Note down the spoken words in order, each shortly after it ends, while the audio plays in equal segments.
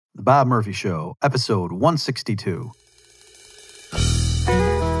The Bob Murphy Show, episode 162.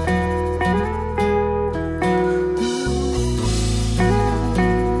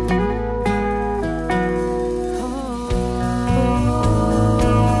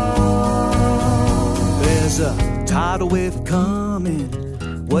 There's a tidal wave coming.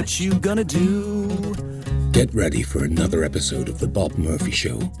 What you gonna do? Get ready for another episode of The Bob Murphy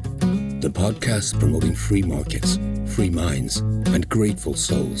Show, the podcast promoting free markets, free minds, and grateful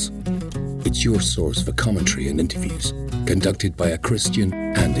souls. It's your source for commentary and interviews conducted by a Christian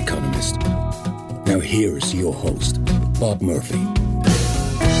and economist. Now here's your host, Bob Murphy.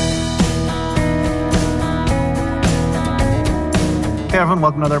 Hey everyone,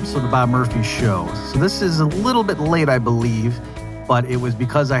 welcome to another episode of The Bob Murphy Show. So this is a little bit late, I believe, but it was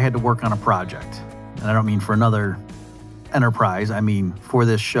because I had to work on a project. And I don't mean for another enterprise, I mean for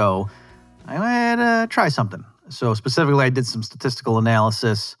this show. I had to try something. So specifically, I did some statistical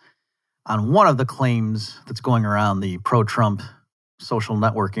analysis on one of the claims that's going around the pro-Trump social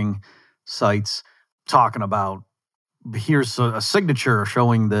networking sites, talking about here's a signature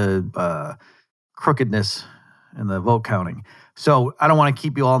showing the crookedness in the vote counting. So I don't want to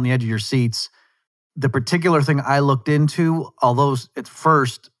keep you all on the edge of your seats. The particular thing I looked into, although at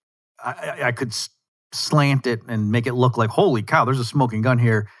first I could slant it and make it look like, holy cow, there's a smoking gun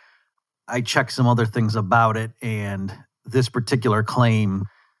here. I checked some other things about it, and this particular claim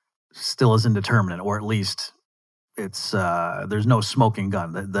still is indeterminate, or at least it's there's no smoking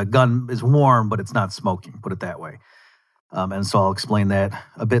gun. The gun is warm, but it's not smoking, put it that way. And so I'll explain that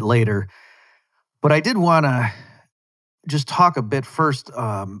a bit later. But I did want to just talk a bit first.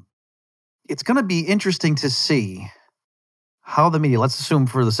 It's going to be interesting to see how the media, let's assume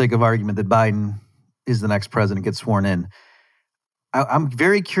for the sake of argument that Biden is the next president, gets sworn in. I'm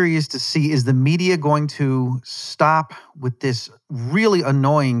very curious to see, is the media going to stop with this really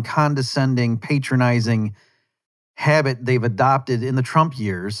annoying, condescending, patronizing habit they've adopted in the Trump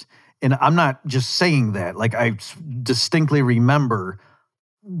years? And I'm not just saying that. Like, I distinctly remember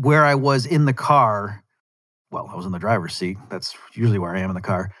where I was in the car. Well, I was in the driver's seat. That's usually where I am in the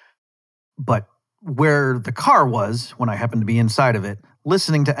car. But where the car was when I happened to be inside of it,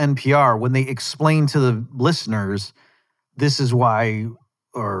 listening to NPR when they explained to the listeners, this is why,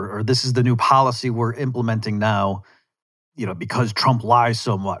 or this is the new policy we're implementing now, because Trump lies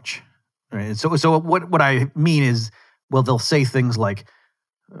so much. Right? So what I mean is, well, they'll say things like,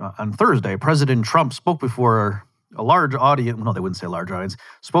 on Thursday, President Trump spoke before a large audience. No, they wouldn't say a large audience.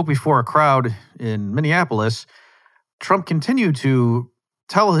 Spoke before a crowd in Minneapolis. Trump continued to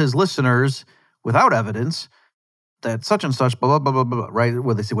tell his listeners without evidence that such and such, blah, blah, blah, blah, blah, right?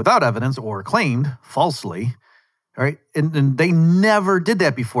 Where they say without evidence or claimed falsely. All right. And they never did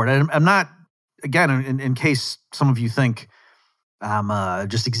that before. And I'm not, again, in case some of you think I'm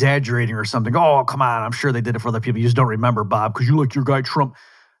just exaggerating or something. Oh, come on. I'm sure they did it for other people. You just don't remember, Bob, because you like your guy Trump.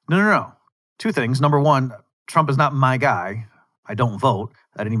 No. Two things. Number one, Trump is not my guy. I don't vote.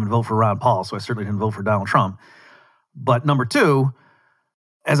 I didn't even vote for Ron Paul, so I certainly didn't vote for Donald Trump. But number two,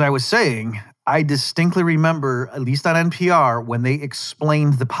 as I was saying, I distinctly remember, at least on NPR, when they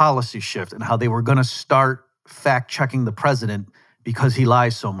explained the policy shift and how they were going to start fact-checking the president because he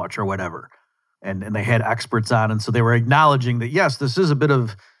lies so much or whatever. And they had experts on, and so they were acknowledging that, yes, this is a bit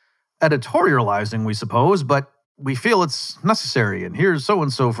of editorializing, we suppose, but we feel it's necessary. And here's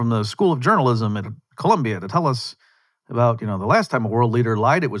so-and-so from the School of Journalism at Columbia to tell us about, the last time a world leader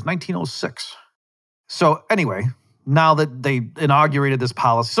lied, it was 1906. So anyway, now that they inaugurated this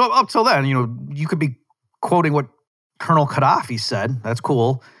policy, so up till then, you could be quoting what Colonel Gaddafi said. That's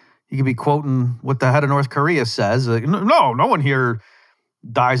cool. You could be quoting what the head of North Korea says. No one here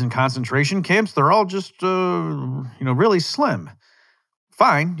dies in concentration camps. They're all just, really slim.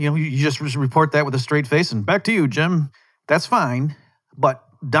 Fine. You just report that with a straight face and back to you, Jim. That's fine. But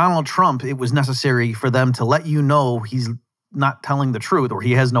Donald Trump, it was necessary for them to let you know he's not telling the truth or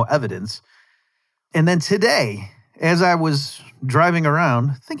he has no evidence. And then today, as I was driving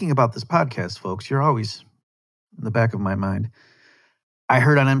around thinking about this podcast, folks, you're always in the back of my mind, I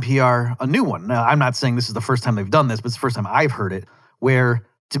heard on NPR a new one. Now, I'm not saying this is the first time they've done this, but it's the first time I've heard it, where,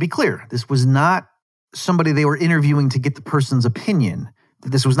 to be clear, this was not somebody they were interviewing to get the person's opinion.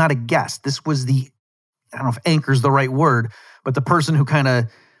 This was not a guest. This was I don't know if anchor's the right word, but the person who kind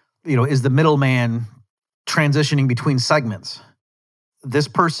of, is the middleman transitioning between segments. This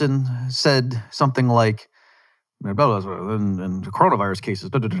person said something like, in coronavirus cases,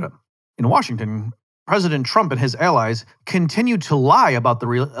 in Washington, President Trump and his allies continued to lie about the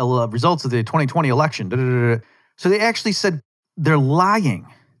results of the 2020 election. So they actually said they're lying.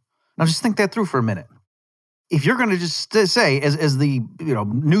 Now just think that through for a minute. if you're going to just say, as the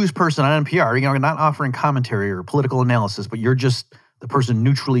news person on NPR, you're not offering commentary or political analysis, but you're just the person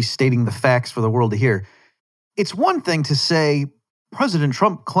neutrally stating the facts for the world to hear. It's one thing to say President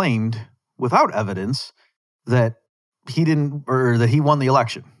Trump claimed without evidence that he didn't, or that he won the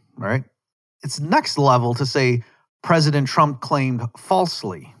election, right? It's next level to say President Trump claimed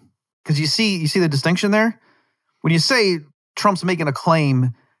falsely. Because you see the distinction there? When you say Trump's making a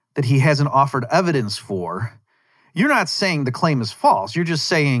claim that he hasn't offered evidence for, you're not saying the claim is false. You're just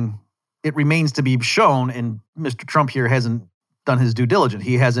saying it remains to be shown, and Mr. Trump here hasn't done his due diligence.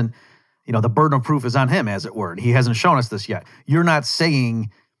 He hasn't, the burden of proof is on him, as it were. He hasn't shown us this yet. You're not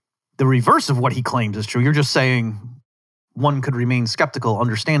saying the reverse of what he claims is true. You're just saying one could remain skeptical,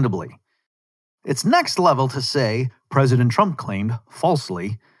 understandably. It's next level to say President Trump claimed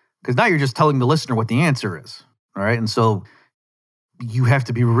falsely, because now you're just telling the listener what the answer is, all right? And so you have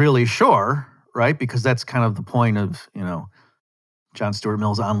to be really sure, right? Because that's kind of the point of, John Stuart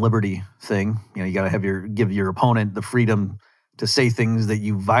Mill's On Liberty thing. You got to give your opponent the freedom to say things that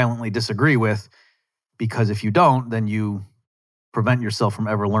you violently disagree with, because if you don't, then you prevent yourself from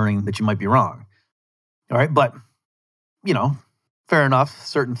ever learning that you might be wrong. All right, but, fair enough.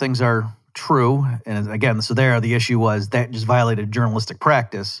 Certain things are true. And again, so the issue was that just violated journalistic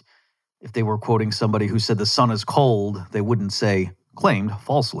practice. If they were quoting somebody who said the sun is cold, they wouldn't say claimed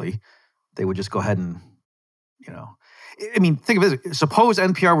falsely. They would just go ahead and, think of it. Suppose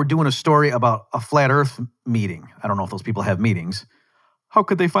NPR were doing a story about a flat earth meeting. I don't know if those people have meetings. How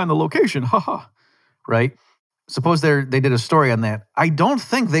could they find the location? Right? Suppose they did a story on that. I don't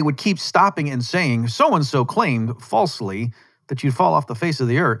think they would keep stopping and saying, so-and-so claimed falsely that you'd fall off the face of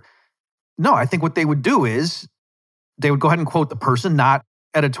the earth. No, I think what they would do is they would go ahead and quote the person, not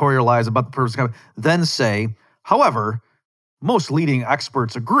editorialize about the person, then say, however, most leading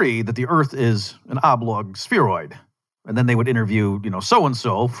experts agree that the earth is an oblong spheroid. And then they would interview,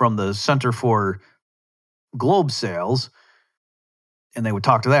 so-and-so from the Center for Globe Sales, and they would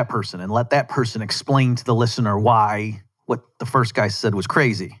talk to that person and let that person explain to the listener why what the first guy said was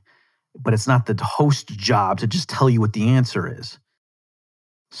crazy. But it's not the host's job to just tell you what the answer is.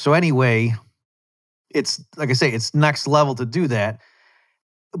 So anyway, it's, like I say, it's next level to do that.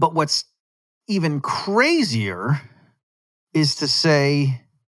 But what's even crazier is to say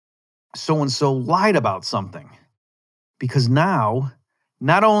so-and-so lied about something. Because now,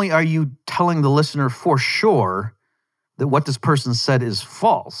 not only are you telling the listener for sure that what this person said is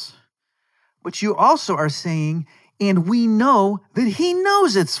false, but you also are saying, and we know that he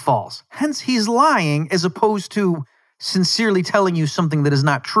knows it's false. Hence, he's lying, as opposed to sincerely telling you something that is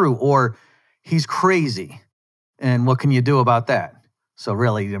not true, or he's crazy. And what can you do about that? So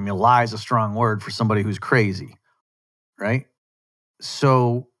really, lie is a strong word for somebody who's crazy, right?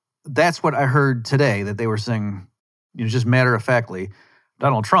 So that's what I heard today, that they were saying, just matter-of-factly,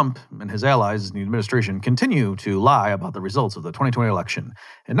 Donald Trump and his allies in the administration continue to lie about the results of the 2020 election.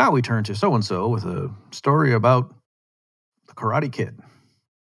 And now we turn to so-and-so with a story about the Karate Kid.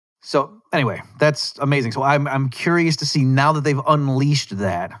 So anyway, that's amazing. So I'm curious to see, now that they've unleashed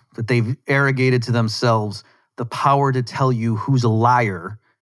that they've arrogated to themselves the power to tell you who's a liar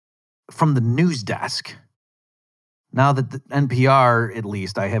from the news desk. Now that the NPR, at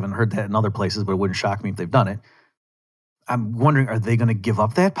least, I haven't heard that in other places, but it wouldn't shock me if they've done it. I'm wondering, are they going to give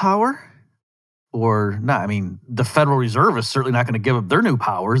up that power or not? The Federal Reserve is certainly not going to give up their new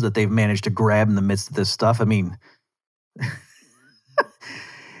powers that they've managed to grab in the midst of this stuff.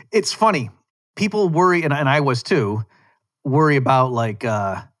 It's funny. People worry, and I was too, worry about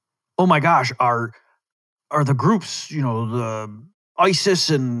oh my gosh, are the groups, the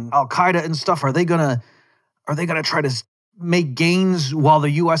ISIS and Al-Qaeda and stuff, are they gonna try to make gains while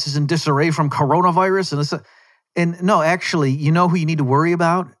the U.S. is in disarray from coronavirus? And no, actually, who you need to worry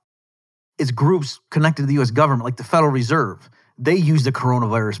about? It's groups connected to the U.S. government, like the Federal Reserve. They use the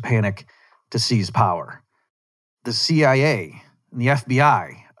coronavirus panic to seize power. The CIA and the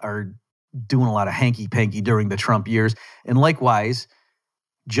FBI are doing a lot of hanky-panky during the Trump years. And likewise,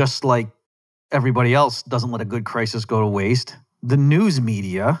 just like everybody else doesn't let a good crisis go to waste, the news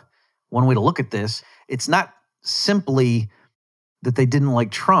media, one way to look at this, it's not simply that they didn't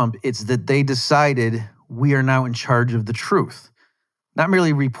like Trump, it's that they decided we are now in charge of the truth. Not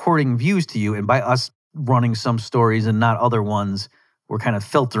merely reporting views to you, and by us running some stories and not other ones, we're kind of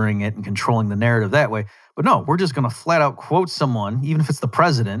filtering it and controlling the narrative that way. But no, we're just going to flat out quote someone, even if it's the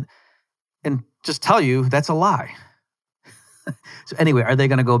president, and just tell you that's a lie. So anyway, are they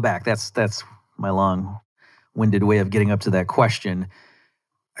going to go back? That's my long-winded way of getting up to that question.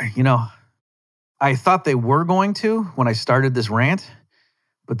 I thought they were going to when I started this rant,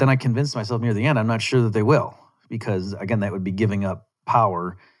 but then I convinced myself near the end, I'm not sure that they will. because, again, that would be giving up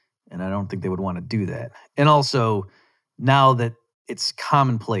power, and I don't think they would want to do that. And also, now that it's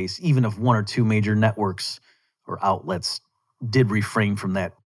commonplace, even if one or two major networks or outlets did refrain from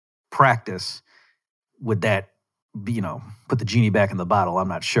that practice, would that be, put the genie back in the bottle? I'm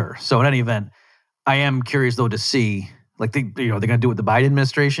not sure. So in any event, I am curious though to see, like they're going to do it with the Biden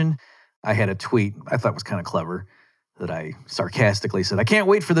administration. I had a tweet I thought was kind of clever that I sarcastically said, I can't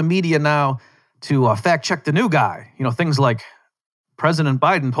wait for the media now to fact check the new guy. Things like President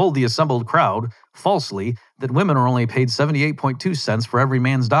Biden told the assembled crowd falsely that women are only paid 78.2 cents for every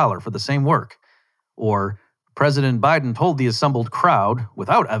man's dollar for the same work. Or President Biden told the assembled crowd,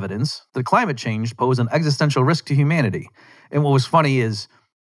 without evidence, that climate change posed an existential risk to humanity. And what was funny is,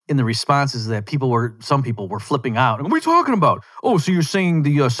 in the responses that some people were flipping out. What are you talking about? Oh, so you're saying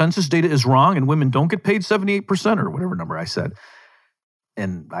the census data is wrong and women don't get paid 78% or whatever number I said.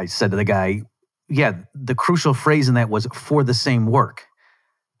 And I said to the guy, yeah, the crucial phrase in that was for the same work.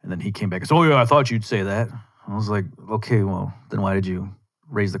 And then he came back and said, oh yeah, I thought you'd say that. I was like, okay, well, then why did you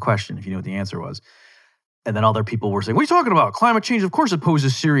raise the question if you knew what the answer was? And then other people were saying, what are you talking about? Climate change, of course it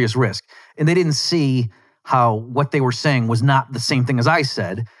poses serious risk. And they didn't see how what they were saying was not the same thing as I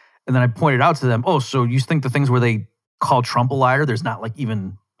said. And then I pointed out to them, oh, so you think the things where they call Trump a liar, there's not like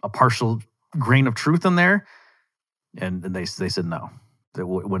even a partial grain of truth in there? And they said no. That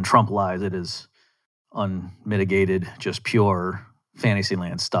when Trump lies, it is unmitigated, just pure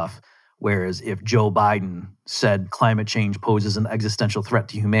fantasyland stuff. Whereas if Joe Biden said climate change poses an existential threat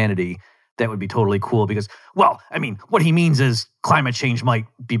to humanity, that would be totally cool because, well, I mean, what he means is climate change might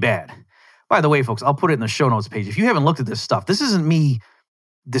be bad. By the way, folks, I'll put it in the show notes page. If you haven't looked at this stuff, this isn't me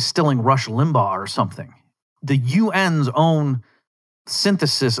distilling Rush Limbaugh or something. The UN's own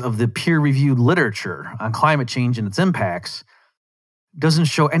synthesis of the peer-reviewed literature on climate change and its impacts doesn't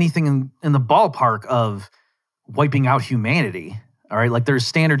show anything in the ballpark of wiping out humanity. All right, like there's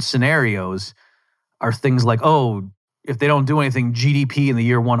standard scenarios are things like, oh, if they don't do anything, GDP in the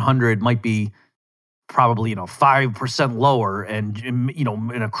year 100 might be probably 5% lower, and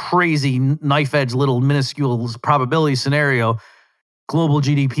in a crazy knife-edge little minuscule probability scenario, global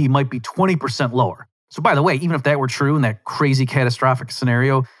GDP might be 20% lower. So by the way, even if that were true in that crazy catastrophic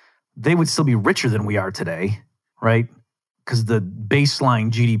scenario, they would still be richer than we are today, right? Because the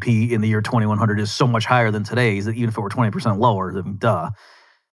baseline GDP in the year 2100 is so much higher than today's that even if it were 20% lower, then duh.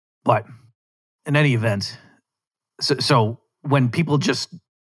 But in any event, so when people just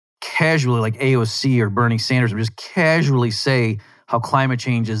casually, like AOC or Bernie Sanders, would just casually say how climate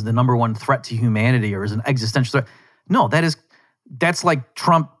change is the number one threat to humanity or is an existential threat, no, that's like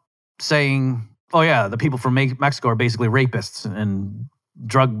Trump saying, oh yeah, the people from Mexico are basically rapists and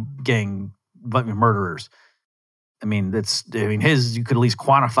drug gang murderers. I mean, you could at least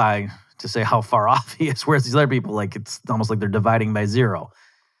quantify to say how far off he is, whereas these other people, like, it's almost like they're dividing by zero.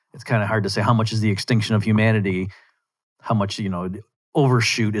 It's kind of hard to say how much is the extinction of humanity, how much,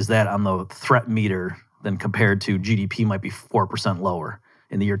 overshoot is that on the threat meter than compared to GDP might be 4% lower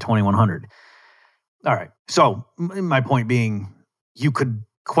in the year 2100. All right. So my point being, you could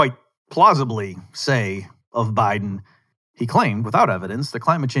quite plausibly say of Biden, he claimed without evidence that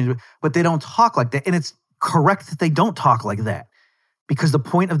climate change, but they don't talk like that. And it's correct that they don't talk like that because the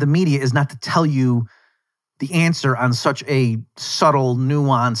point of the media is not to tell you the answer on such a subtle,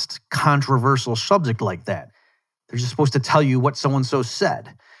 nuanced, controversial subject like that. They're just supposed to tell you what so-and-so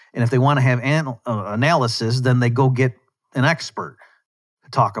said. And if they want to have analysis, then they go get an expert to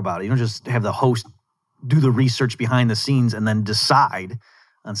talk about it. You don't just have the host do the research behind the scenes and then decide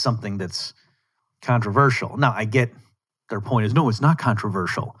on something that's controversial. Now, I get their point is, no, it's not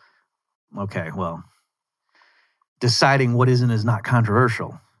controversial. Okay, well, deciding what is not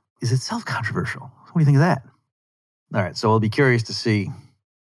controversial is itself controversial. What do you think of that? All right, so I'll be curious to see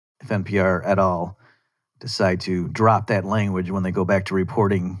if NPR et al. Decide to drop that language when they go back to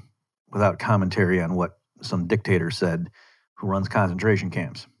reporting without commentary on what some dictator said who runs concentration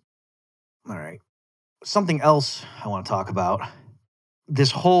camps. All right. Something else I want to talk about,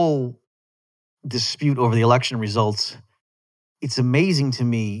 this whole dispute over the election results, it's amazing to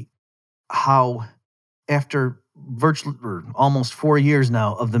me how after virtually or almost 4 years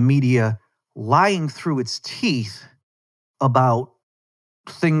now of the media lying through its teeth about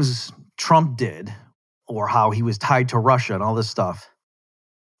things Trump did or how he was tied to Russia and all this stuff,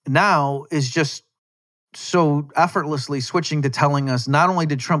 now is just so effortlessly switching to telling us not only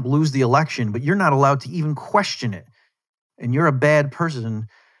did Trump lose the election, but you're not allowed to even question it. And you're a bad person.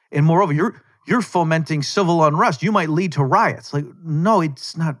 And moreover, you're fomenting civil unrest. You might lead to riots. Like, no,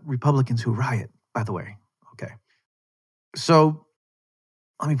 it's not Republicans who riot, by the way. Okay. So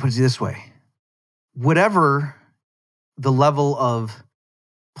let me put it this way. Whatever the level of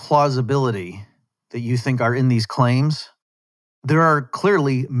plausibility that you think are in these claims, there are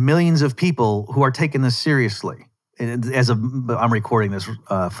clearly millions of people who are taking this seriously. And I'm recording this,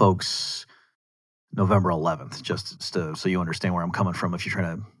 folks, November 11th, just so you understand where I'm coming from if you're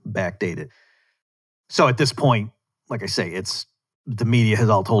trying to backdate it. So at this point, like I say, the media has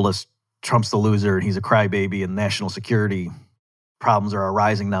all told us Trump's the loser and he's a crybaby and national security problems are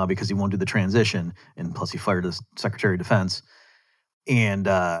arising now because he won't do the transition. And plus he fired his Secretary of Defense. And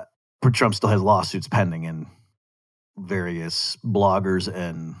Trump still has lawsuits pending, and various bloggers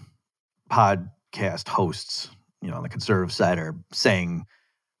and podcast hosts, on the conservative side are saying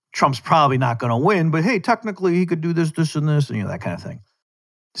Trump's probably not going to win, but hey, technically he could do this, this, and this, and that kind of thing.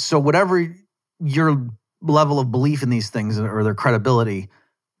 So whatever your level of belief in these things or their credibility,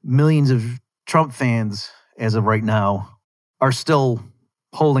 millions of Trump fans, as of right now, are still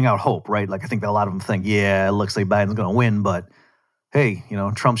holding out hope, right? Like I think that a lot of them think, yeah, it looks like Biden's going to win, but hey,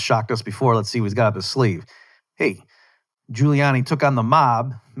 Trump shocked us before. Let's see what he's got up his sleeve. Hey, Giuliani took on the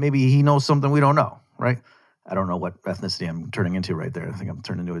mob. Maybe he knows something we don't know, right? I don't know what ethnicity I'm turning into right there. I think I'm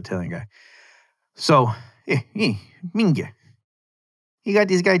turning into an Italian guy. So, Minge. You got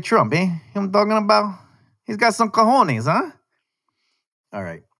this guy Trump, eh? I'm talking about? He's got some cojones, huh? All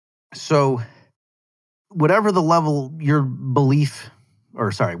right. So, whatever the level your belief,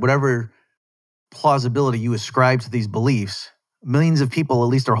 whatever plausibility you ascribe to these beliefs, millions of people at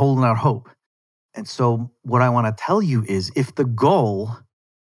least are holding out hope. And so what I want to tell you is if the goal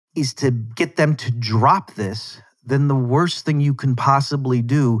is to get them to drop this, then the worst thing you can possibly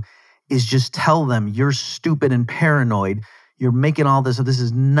do is just tell them you're stupid and paranoid. You're making all this. This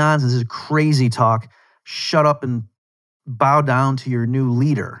is nonsense. This is crazy talk. Shut up and bow down to your new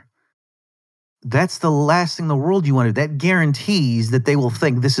leader. That's the last thing in the world you want to do. That guarantees that they will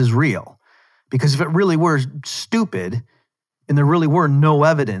think this is real. Because if it really were stupid and there really were no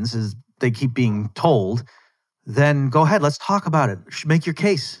evidence, as they keep being told, then go ahead, let's talk about it. Make your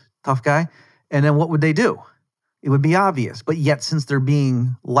case, tough guy. And then what would they do? It would be obvious. But yet, since they're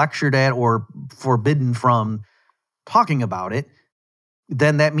being lectured at or forbidden from talking about it,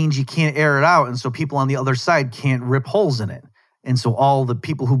 then that means you can't air it out. And so people on the other side can't rip holes in it. And so all the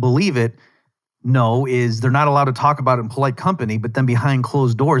people who believe it know is they're not allowed to talk about it in polite company, but then behind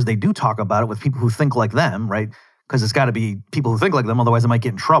closed doors, they do talk about it with people who think like them, right? Because it's got to be people who think like them, otherwise they might get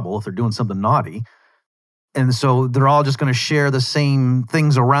in trouble if they're doing something naughty. And so they're all just going to share the same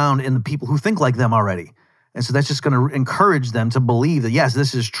things around in the people who think like them already. And so that's just going to encourage them to believe that, yes,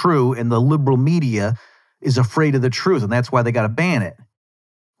 this is true, and the liberal media is afraid of the truth, and that's why they got to ban it.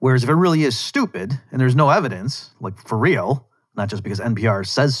 Whereas if it really is stupid, and there's no evidence, like for real, not just because NPR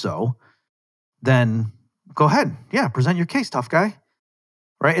says so, then go ahead. Yeah, present your case, tough guy.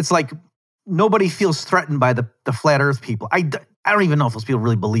 Right? It's like nobody feels threatened by the flat earth people. I don't even know if those people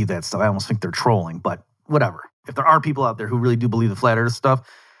really believe that stuff. I almost think they're trolling, but whatever. If there are people out there who really do believe the flat earth stuff,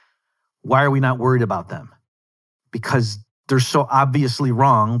 why are we not worried about them? Because they're so obviously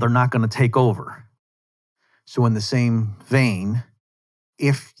wrong, they're not going to take over. So in the same vein,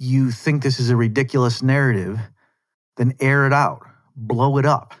 if you think this is a ridiculous narrative, then air it out, blow it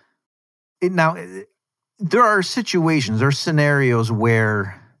up. Now, there are situations, there are scenarios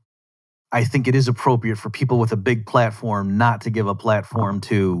where I think it is appropriate for people with a big platform not to give a platform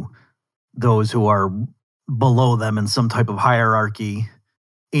to those who are below them in some type of hierarchy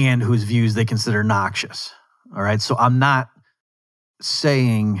and whose views they consider noxious. All right. So I'm not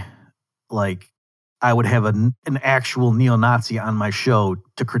saying like I would have an actual neo-Nazi on my show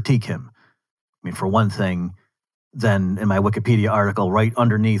to critique him. I mean, for one thing, then in my Wikipedia article, right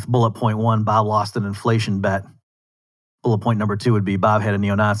underneath bullet point 1, Bob lost an inflation bet. Bullet point number 2 would be Bob had a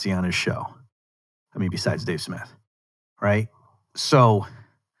neo-Nazi on his show. I mean, besides Dave Smith, right? So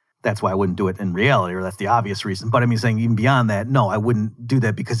that's why I wouldn't do it in reality, or that's the obvious reason. But I mean, saying even beyond that, no, I wouldn't do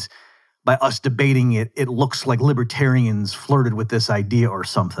that because by us debating it, it looks like libertarians flirted with this idea or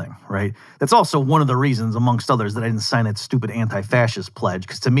something, right? That's also one of the reasons, amongst others, that I didn't sign that stupid anti-fascist pledge,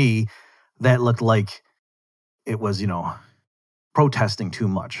 because to me, that looked like it was, protesting too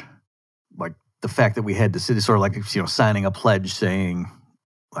much. Like the fact that we had to sit, sort of like, signing a pledge saying,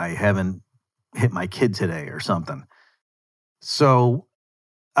 I haven't hit my kid today or something. So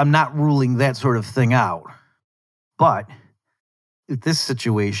I'm not ruling that sort of thing out. But this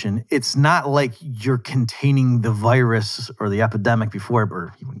situation, it's not like you're containing the virus or the epidemic before,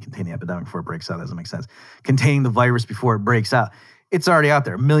 or you wouldn't contain the epidemic before it breaks out. That doesn't make sense. Containing the virus before it breaks out. It's already out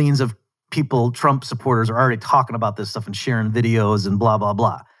there. Millions of people, Trump supporters, are already talking about this stuff and sharing videos and blah, blah,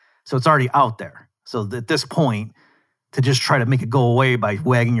 blah. So it's already out there. So at this point, to just try to make it go away by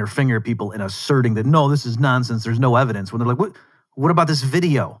wagging your finger at people and asserting that, no, this is nonsense, there's no evidence. When they're like, what about this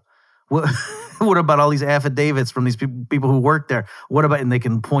video? What about all these affidavits from these people who work there? What about, and they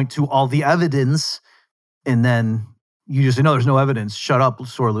can point to all the evidence, and then you just say, no, there's no evidence. Shut up,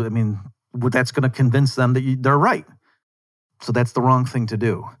 Sorlu. I mean, that's going to convince them that they're right. So that's the wrong thing to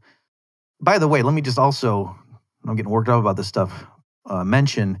do. By the way, let me just also, I'm getting worked up about this stuff,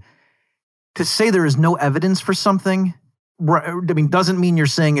 mention, to say there is no evidence for something, I mean, doesn't mean you're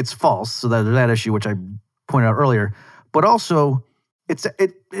saying it's false. So there's that issue, which I pointed out earlier. But also, it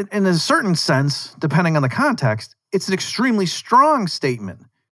in a certain sense, depending on the context, it's an extremely strong statement.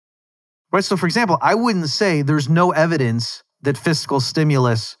 Right? So, for example, I wouldn't say there's no evidence that fiscal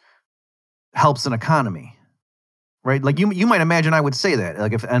stimulus helps an economy. Right? Like you might imagine I would say that.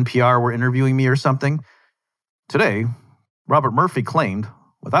 Like if NPR were interviewing me or something. Today, Robert Murphy claimed,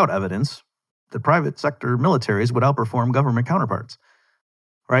 without evidence, that private sector militaries would outperform government counterparts.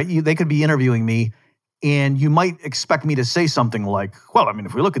 Right? They could be interviewing me, and you might expect me to say something like, well, I mean,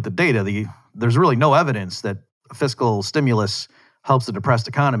 if we look at the data, there's really no evidence that fiscal stimulus helps the depressed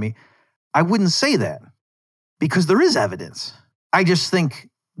economy. I wouldn't say that because there is evidence. I just think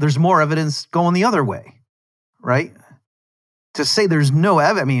there's more evidence going the other way, right? To say there's no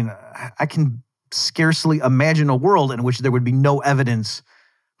evidence, I mean, I can scarcely imagine a world in which there would be no evidence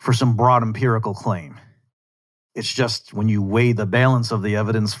for some broad empirical claim. It's just when you weigh the balance of the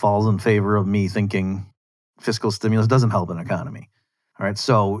evidence falls in favor of me thinking fiscal stimulus doesn't help an economy. All right,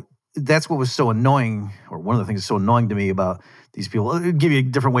 so that's what was so annoying, or one of the things that's so annoying to me about these people. I'll give you a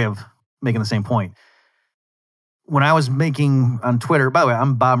different way of making the same point. When I was making on Twitter, by the way,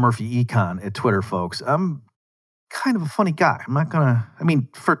 I'm Bob Murphy Econ at Twitter, folks. I'm kind of a funny guy. I'm not gonna, I mean,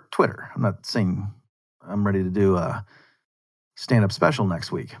 for Twitter, I'm not saying I'm ready to do a stand-up special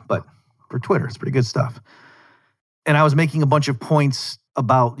next week, but for Twitter, it's pretty good stuff. And I was making a bunch of points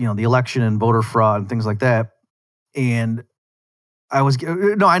about, the election and voter fraud and things like that. And I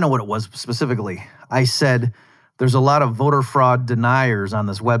know what it was specifically. I said, there's a lot of voter fraud deniers on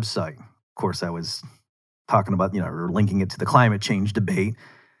this website. Of course, I was talking about, or linking it to the climate change debate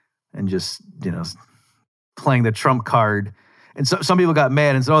and just, playing the Trump card. And so some people got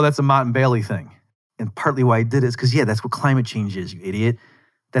mad and said, oh, that's a Mott and Bailey thing. And partly why I did it is because, that's what climate change is, you idiot.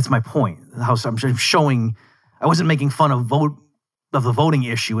 That's my point. How I'm showing, I wasn't making fun of the voting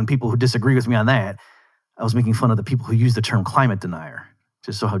issue and people who disagree with me on that. I was making fun of the people who use the term climate denier,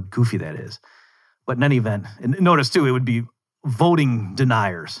 just so how goofy that is. But in any event, and notice too, it would be voting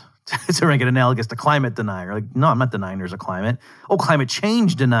deniers to make it analogous to climate denier. Like, no, I'm not denying there's a climate. Oh, climate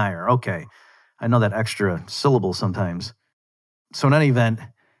change denier. Okay. I know that extra syllable sometimes. So in any event,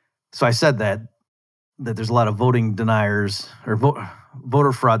 so I said that there's a lot of voting deniers or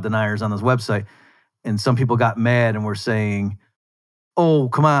voter fraud deniers on this website. And some people got mad and were saying, oh,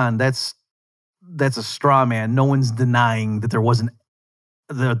 come on, that's a straw man. No one's denying that there was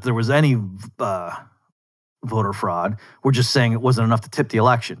any voter fraud. We're just saying it wasn't enough to tip the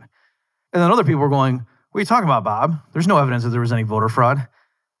election. And then other people were going, what are you talking about, Bob? There's no evidence that there was any voter fraud.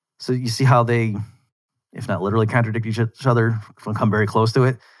 So you see how they, if not literally contradict each other, come very close to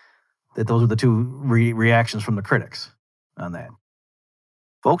it, that those are the two reactions from the critics on that.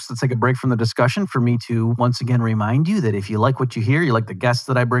 Folks, let's take a break from the discussion for me to once again remind you that if you like what you hear, you like the guests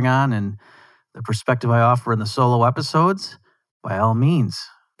that I bring on and the perspective I offer in the solo episodes, by all means,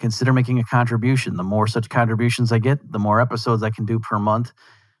 consider making a contribution. The more such contributions I get, the more episodes I can do per month,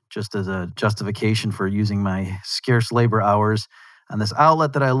 just as a justification for using my scarce labor hours on this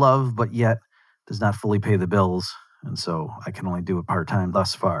outlet that I love, but yet does not fully pay the bills. And so I can only do it part-time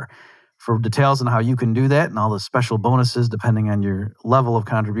thus far. For details on how you can do that and all the special bonuses depending on your level of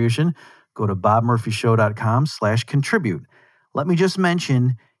contribution, go to bobmurphyshow.com/contribute. Let me just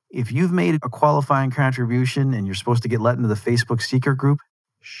mention, if you've made a qualifying contribution and you're supposed to get let into the Facebook secret group,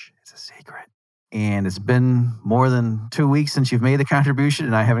 it's a secret. And it's been more than 2 weeks since you've made the contribution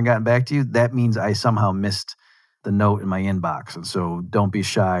and I haven't gotten back to you, that means I somehow missed the note in my inbox. And so don't be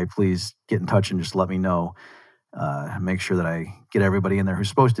shy. Please get in touch and just let me know. Make sure that I get everybody in there who's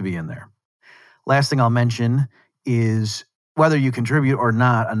supposed to be in there. Last thing I'll mention is whether you contribute or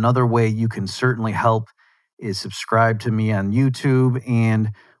not, another way you can certainly help is subscribe to me on YouTube.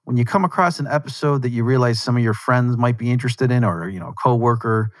 And when you come across an episode that you realize some of your friends might be interested in, or, a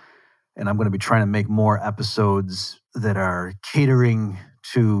coworker, and I'm going to be trying to make more episodes that are catering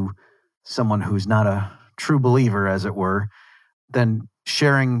to someone who's not a true believer, as it were, then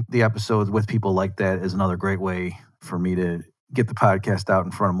sharing the episodes with people like that is another great way for me to get the podcast out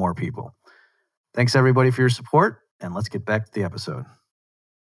in front of more people. Thanks, everybody, for your support, and let's get back to the episode.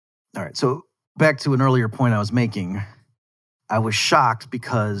 All right, so back to an earlier point I was making. I was shocked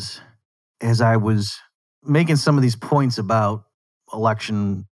because as I was making some of these points about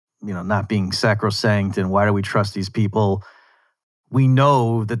election, not being sacrosanct and why do we trust these people, we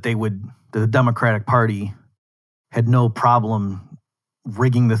know that the Democratic Party had no problem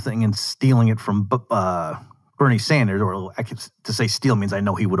rigging the thing and stealing it from Bernie Sanders, or to say steal means I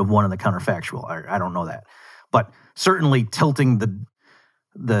know he would have won in the counterfactual. I don't know that. But certainly tilting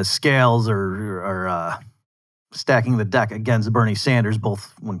the scales or stacking the deck against Bernie Sanders,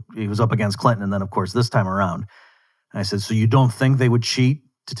 both when he was up against Clinton and then, of course, this time around. And I said, so you don't think they would cheat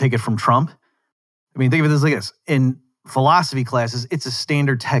to take it from Trump? I mean, think of it like this. In philosophy classes, it's a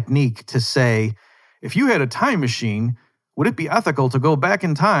standard technique to say, if you had a time machine, would it be ethical to go back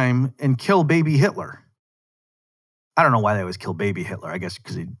in time and kill baby Hitler? I don't know why they always kill baby Hitler. I guess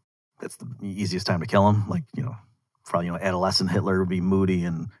because that's the easiest time to kill him. Like, probably, adolescent Hitler would be moody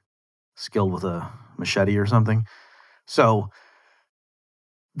and skilled with a machete or something. So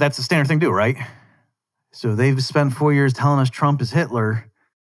that's the standard thing to do, right? So they've spent 4 years telling us Trump is Hitler,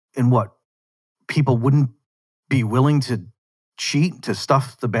 and what? People wouldn't be willing to cheat to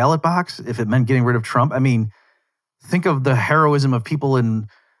stuff the ballot box if it meant getting rid of Trump? I mean, think of the heroism of people in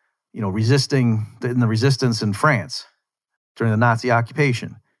the resistance in France during the Nazi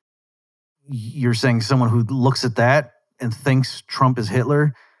occupation. You're saying someone who looks at that and thinks Trump is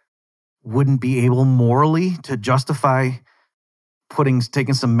Hitler wouldn't be able morally to justify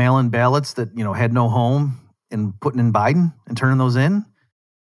taking some mail-in ballots that, had no home and putting in Biden and turning those in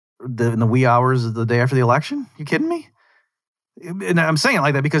the wee hours of the day after the election? You kidding me? And I'm saying it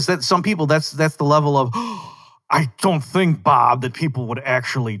like that because some people, that's the level of, I don't think, Bob, that people would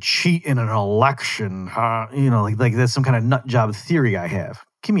actually cheat in an election. Like that's some kind of nut job theory I have.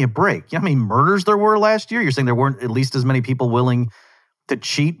 Give me a break. You know how many murders there were last year? You're saying there weren't at least as many people willing to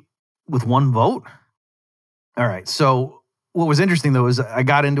cheat with one vote? All right. So what was interesting, though, is I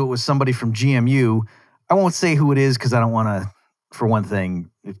got into it with somebody from GMU. I won't say who it is because I don't want to, for one thing,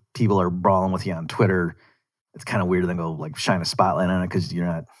 if people are brawling with you on Twitter, it's kind of weird to then go like shine a spotlight on it because you're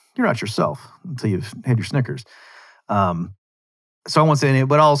not yourself until you've had your Snickers. So I won't say anything,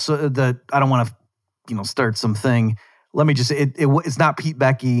 but also I don't want to, start something. Let me just say it's not Pete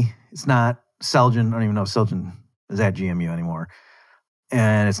Becky. It's not Selgin. I don't even know if Selgin is at GMU anymore.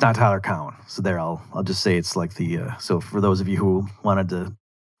 And it's not Tyler Cowen. So there, I'll just say it's like so for those of you who wanted to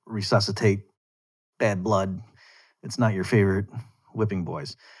resuscitate bad blood, it's not your favorite whipping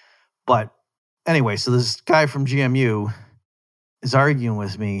boys. But anyway, so this guy from GMU is arguing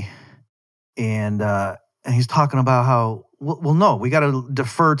with me, and he's talking about how, well, no, we got to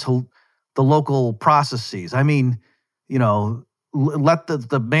defer to the local processes. I mean, let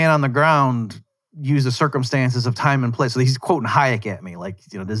the man on the ground use the circumstances of time and place. So he's quoting Hayek at me, like,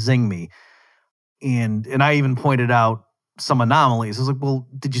 to zing me. And I even pointed out some anomalies. I was like, well,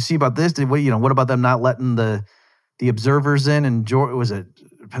 did you see about this? What about them not letting the observers in? And was it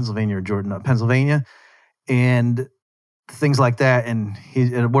Pennsylvania or Jordan? Pennsylvania, and things like that. And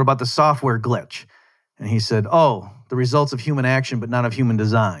what about the software glitch? And he said, oh, the results of human action, but not of human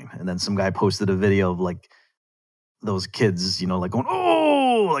design. And then some guy posted a video of like those kids, like going,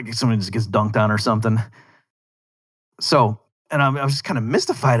 oh, like someone just gets dunked on or something. So, and I was just kind of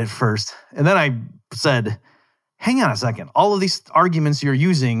mystified at first. And then I said, hang on a second. All of these arguments you're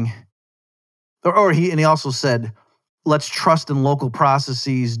using, he also said, let's trust in local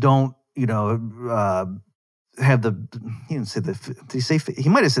processes. Don't, have he didn't say did he say, he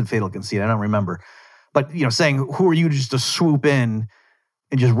might have said fatal conceit. I don't remember. But, saying, who are you just to swoop in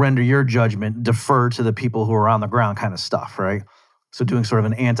and just render your judgment, defer to the people who are on the ground kind of stuff, right? So doing sort of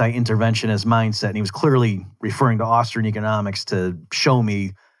an anti-interventionist mindset. And he was clearly referring to Austrian economics to show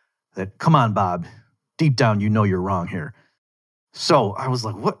me that, come on, Bob, deep down, you're wrong here. So I was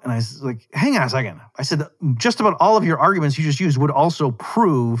like, what? And I was like, hang on a second. I said, just about all of your arguments you just used would also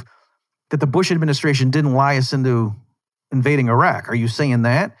prove that the Bush administration didn't lie us into invading Iraq. Are you saying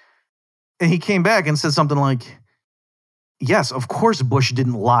that? And he came back and said something like, yes, of course Bush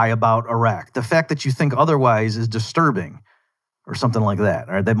didn't lie about Iraq. The fact that you think otherwise is disturbing, or something like that.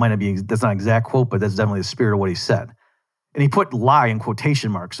 All right, that's not an exact quote, but that's definitely the spirit of what he said. And he put lie in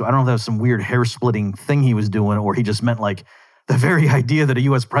quotation marks. So I don't know if that was some weird hair-splitting thing he was doing, or he just meant like the very idea that a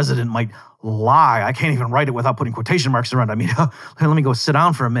U.S. president might lie. I can't even write it without putting quotation marks around. I mean, let me go sit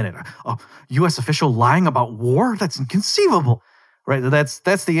down for a minute. A U.S. official lying about war? That's inconceivable. Right? That's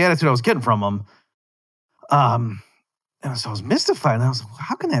the attitude I was getting from him. And so I was mystified, and I was like,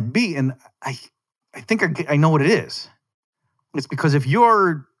 how can that be? And I think I know what it is. It's because if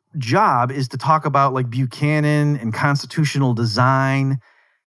your job is to talk about like Buchanan and constitutional design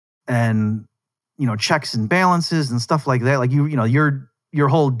and, checks and balances and stuff like that. Like your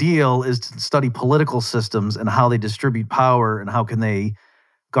whole deal is to study political systems and how they distribute power and how can they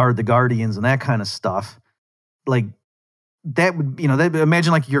guard the guardians and that kind of stuff. Like that would,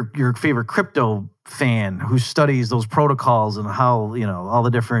 imagine like your favorite crypto fan who studies those protocols and how, all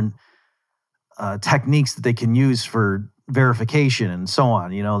the different techniques that they can use for verification and so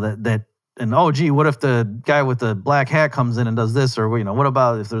on, and oh, gee, what if the guy with the black hat comes in and does this? Or, what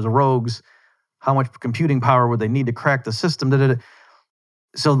about if there's a rogues? How much computing power would they need to crack the system? Da-da-da.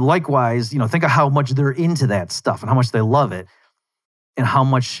 So likewise, think of how much they're into that stuff and how much they love it and how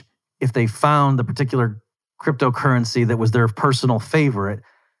much, if they found the particular cryptocurrency that was their personal favorite,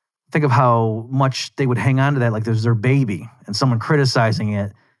 think of how much they would hang on to that like there's their baby and someone criticizing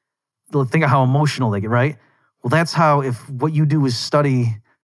it. Think of how emotional they get, right? Well, that's how, if what you do is study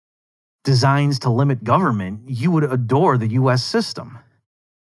designs to limit government, you would adore the U.S. system.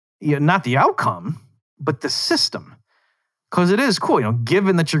 Not the outcome, but the system. Because it is cool,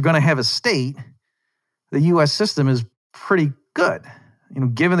 given that you're going to have a state, the U.S. system is pretty good.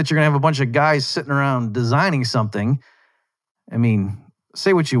 Given that you're going to have a bunch of guys sitting around designing something, I mean,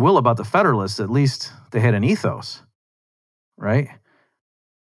 say what you will about the Federalists, at least they had an ethos, right?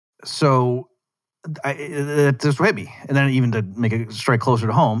 So it just hit me. And then even to make it strike closer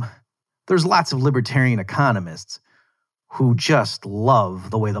to home, there's lots of libertarian economists who just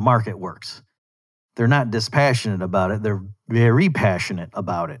love the way the market works. They're not dispassionate about it. They're very passionate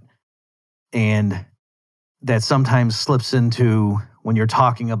about it. And that sometimes slips into, when you're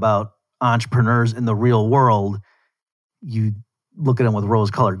talking about entrepreneurs in the real world, you look at them with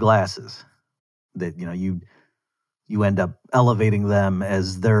rose-colored glasses. That, you end up elevating them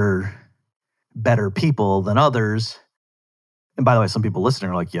as they're better people than others. And by the way, some people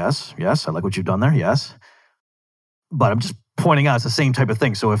listening are like, yes, I like what you've done there, yes. But I'm just pointing out it's the same type of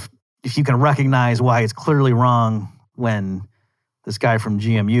thing. So if you can recognize why it's clearly wrong when this guy from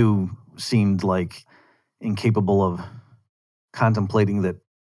GMU seemed like incapable of contemplating that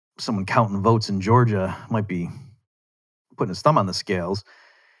someone counting votes in Georgia might be putting his thumb on the scales,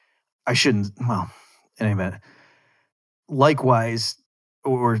 I shouldn't, well, in any event. Likewise,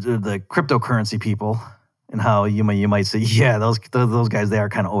 or the cryptocurrency people, and how you might say, yeah, those guys, they are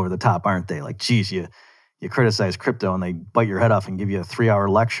kind of over the top, aren't they? Like, geez, you criticize crypto and they bite your head off and give you a 3-hour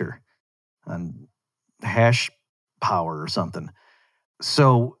lecture on hash power or something.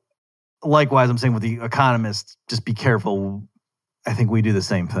 So likewise, I'm saying with the economists, just be careful. I think we do the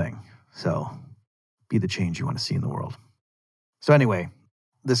same thing. So be the change you want to see in the world. So anyway,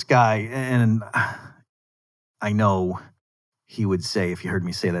 this guy, and I know he would say, if he heard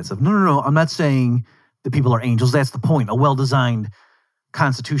me say that stuff, no, I'm not saying that people are angels. That's the point. A well-designed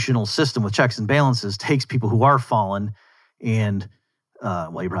constitutional system with checks and balances takes people who are fallen and,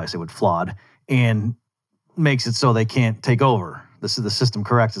 you probably say with flawed, and makes it so they can't take over. The system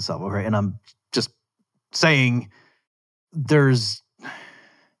corrects itself, okay? And I'm just saying there's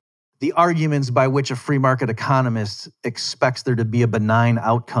the arguments by which a free market economist expects there to be a benign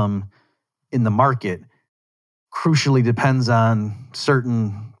outcome in the market crucially depends on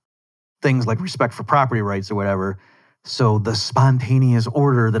certain things like respect for property rights or whatever. So the spontaneous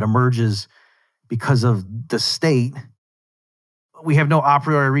order that emerges because of the state, we have no a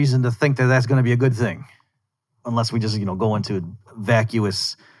priori reason to think that that's going to be a good thing, unless we just go into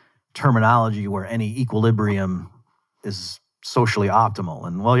vacuous terminology where any equilibrium is socially optimal.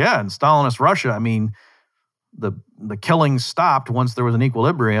 And well, yeah, in Stalinist Russia, I mean, the killing stopped once there was an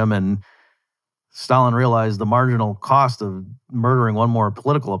equilibrium, and Stalin realized the marginal cost of murdering one more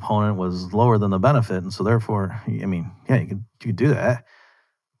political opponent was lower than the benefit. And so therefore, I mean, yeah, you could do that.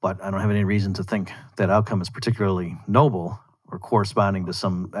 But I don't have any reason to think that outcome is particularly noble or corresponding to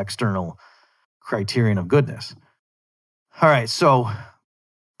some external criterion of goodness. All right, so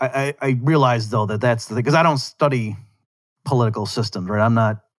I realize, though, that's the thing, because I don't study political systems, right? I'm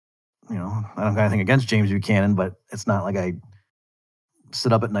not, I don't have anything against James Buchanan, but it's not like I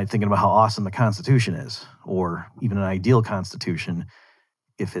sit up at night thinking about how awesome the Constitution is, or even an ideal Constitution,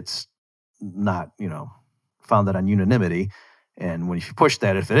 if it's not, founded on unanimity. And when you push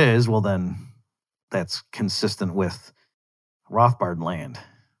that, if it is, well, then that's consistent with Rothbard land,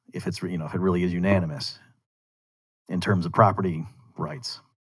 if it's, if it really is unanimous in terms of property rights.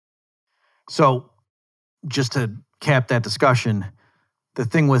 So just to cap that discussion, the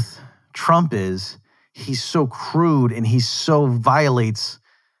thing with Trump is he's so crude and he so violates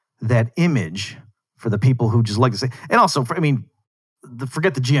that image for the people who just like to say, and also, forget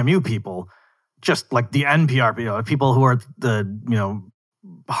the GMU people, just like the NPR people who are the,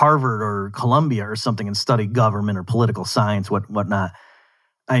 Harvard or Columbia or something and study government or political science, whatnot.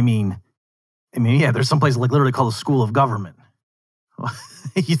 I mean, I mean, yeah, there's some place like literally called the School of Government.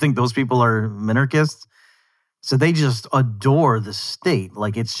 You think those people are minarchists? So they just adore the state.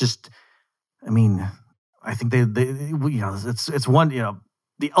 Like it's just, I mean, I think they it's one,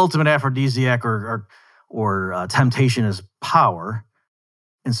 the ultimate aphrodisiac or temptation is power.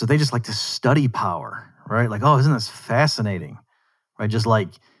 And so they just like to study power, right? Like, oh, isn't this fascinating? Right? Just like,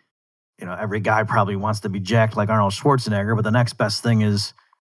 every guy probably wants to be jacked like Arnold Schwarzenegger, but the next best thing is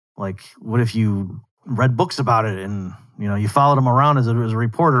like, what if you read books about it and, you followed him around as a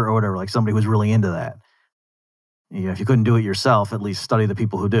reporter or whatever, like somebody who's really into that. If you couldn't do it yourself, at least study the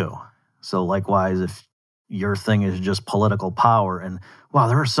people who do. So likewise, if your thing is just political power and, wow,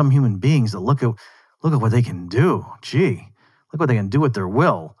 there are some human beings that look at what they can do. Gee, look what they can do with their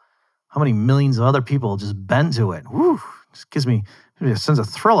will. How many millions of other people just bend to it? Whew, just gives me a sense of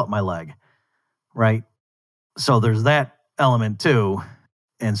thrill up my leg, right? So there's that element too.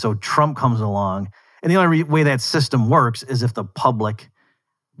 And so Trump comes along, and the only way that system works is if the public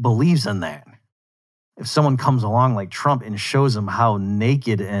believes in that. If someone comes along like Trump and shows them how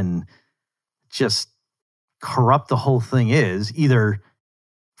naked and just corrupt the whole thing is, either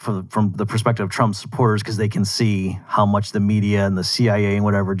from the perspective of Trump's supporters, because they can see how much the media and the CIA and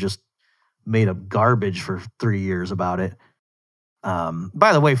whatever just made up garbage for 3 years about it.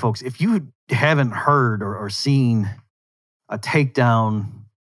 By the way, folks, if you haven't heard or seen a takedown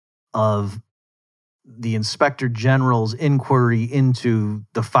of the Inspector General's inquiry into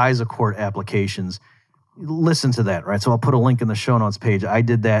the FISA court applications, listen to that, right? So I'll put a link in the show notes page. I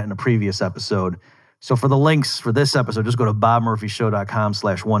did that in a previous episode. So for the links for this episode, just go to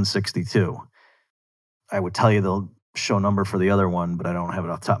bobmurphyshow.com/162. I would tell you the show number for the other one, but I don't have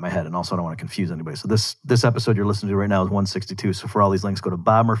it off the top of my head, and also I don't want to confuse anybody. So this episode you're listening to right now is 162. So for all these links, go to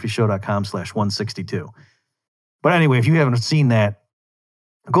bobmurphyshow.com/162. But anyway, if you haven't seen that,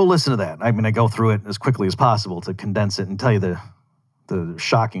 go listen to that. I mean, I go through it as quickly as possible to condense it and tell you the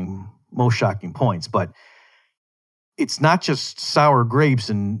most shocking points. But it's not just sour grapes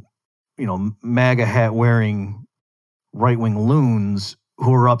and, MAGA hat wearing right-wing loons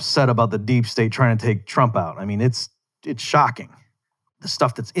who are upset about the deep state trying to take Trump out. I mean, it's shocking. The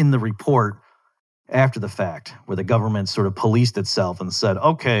stuff that's in the report after the fact, where the government sort of policed itself and said,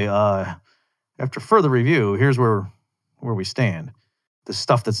 okay, after further review, here's where we stand. The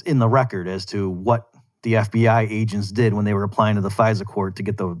stuff that's in the record as to what the FBI agents did when they were applying to the FISA court to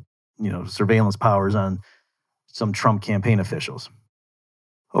get the, surveillance powers on some Trump campaign officials.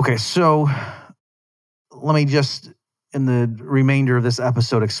 Okay, so let me just, in the remainder of this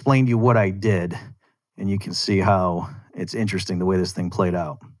episode, explain to you what I did, and you can see how it's interesting the way this thing played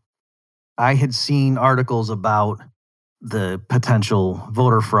out. I had seen articles about the potential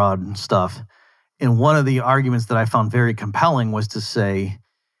voter fraud stuff, and one of the arguments that I found very compelling was to say,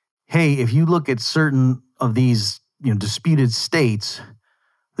 hey, if you look at certain of these disputed states,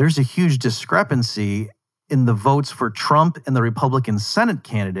 there's a huge discrepancy in the votes for Trump and the Republican Senate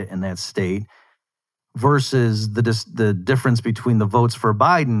candidate in that state versus the difference between the votes for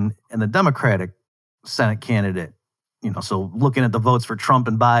Biden and the Democratic Senate candidate. So looking at the votes for Trump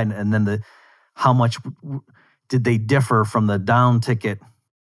and Biden, and then how much did they differ from the down ticket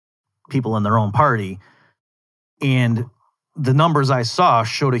people in their own party. And the numbers I saw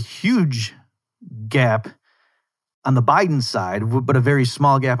showed a huge gap on the Biden side, but a very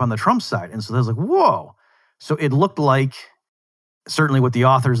small gap on the Trump side. And so I was like, whoa. So it looked like, certainly what the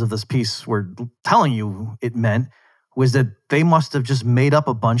authors of this piece were telling you it meant, was that they must have just made up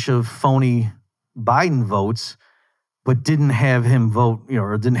a bunch of phony Biden votes, but didn't have him vote,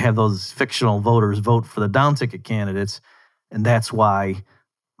 or didn't have those fictional voters vote for the down ticket candidates. And that's why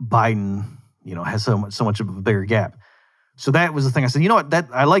Biden, has so much of a bigger gap. So that was the thing. I said, that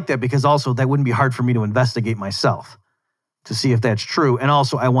I like that, because also that wouldn't be hard for me to investigate myself to see if that's true. And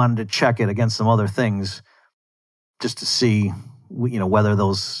also I wanted to check it against some other things just to see, whether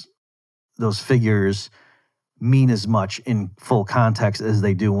those figures mean as much in full context as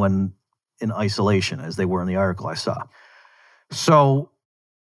they do when in isolation, as they were in the article I saw. So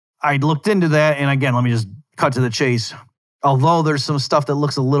I looked into that. And again, let me just cut to the chase. Although there's some stuff that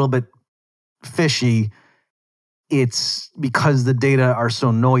looks a little bit fishy, it's because the data are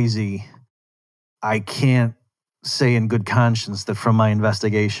so noisy, I can't say in good conscience that from my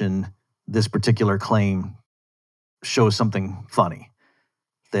investigation, this particular claim shows something funny.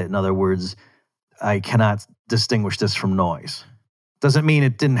 That, in other words, I cannot distinguish this from noise. Doesn't mean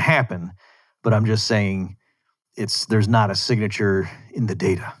it didn't happen, but I'm just saying there's not a signature in the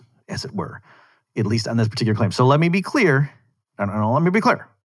data, as it were, at least on this particular claim. So let me be clear. Let me be clear.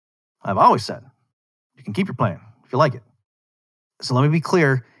 I've always said, you can keep your plan if you like it. So let me be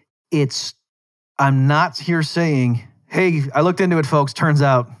clear. It's I'm not here saying, hey, I looked into it, folks. Turns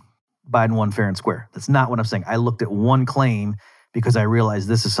out Biden won fair and square. That's not what I'm saying. I looked at one claim because I realized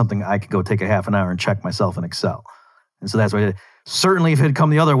this is something I could go take a half an hour and check myself in Excel. And so that's what I did. Certainly, if it had come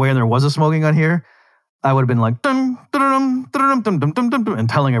the other way and there was a smoking gun here, I would have been like, dum, dum, dum, dum, dum, dum, dum, dum, and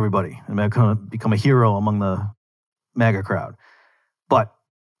telling everybody and become a hero among the MAGA crowd. But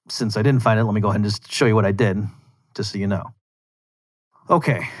since I didn't find it, let me go ahead and just show you what I did, just so you know.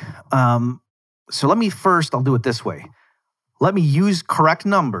 Okay. So let me first, I'll do it this way. Let me use correct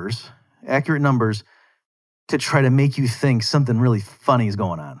numbers, accurate numbers, to try to make you think something really funny is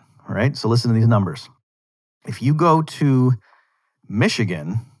going on. All right? So listen to these numbers. If you go to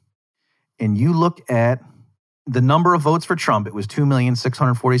Michigan and you look at the number of votes for Trump, it was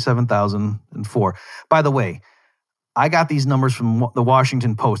 2,647,004. By the way, I got these numbers from the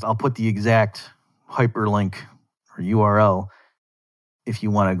Washington Post. I'll put the exact hyperlink or URL if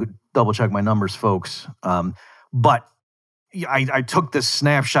you want to double check my numbers, folks. But I took this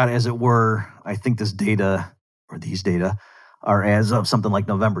snapshot as it were. I think this data or these data are as of something like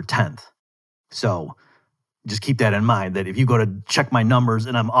November 10th. So just keep that in mind, that if you go to check my numbers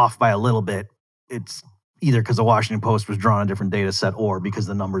and I'm off by a little bit, it's either because the Washington Post was drawn a different data set or because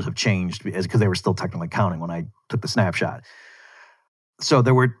the numbers have changed because they were still technically counting when I took the snapshot. So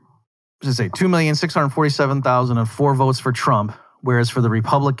there were, let's say, 2,647,004 votes for Trump, whereas for the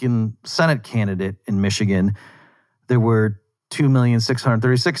Republican Senate candidate in Michigan, there were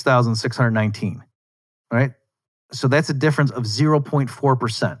 2,636,619. All right? So that's a difference of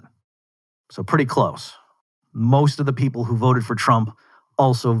 0.4%. So pretty close. Most of the people who voted for Trump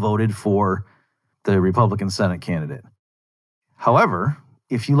also voted for the Republican Senate candidate. However,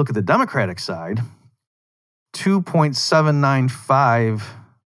 if you look at the Democratic side,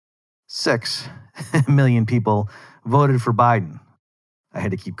 2.7956 million people voted for Biden. I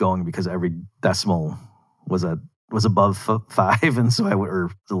had to keep going because every decimal was above 5, and so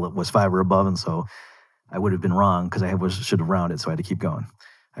was 5 or above, and so I would have been wrong because I should have rounded, so I had to keep going.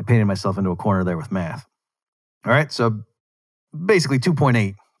 I painted myself into a corner there with math. All right, so basically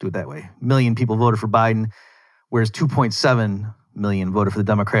 2.8, do it that way, million people voted for Biden, whereas 2.7 million voted for the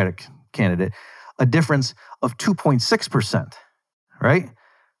Democratic candidate, a difference of 2.6%, right?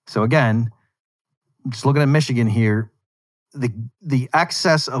 So again, just looking at Michigan here, the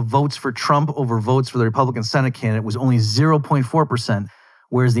excess of votes for Trump over votes for the Republican Senate candidate was only 0.4%,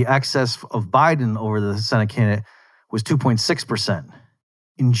 whereas the excess of Biden over the Senate candidate was 2.6%.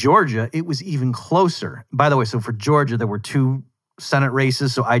 In Georgia, it was even closer. By the way, so for Georgia, there were 2 Senate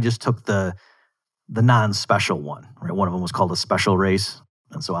races, so I just took the non-special one, right? One of them was called a special race,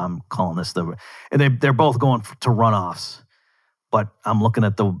 and so I'm calling this and they're both going to runoffs. But I'm looking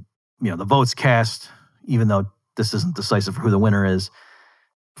at the votes cast, even though this isn't decisive for who the winner is.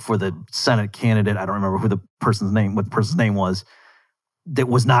 For the Senate candidate, I don't remember what the person's name was. That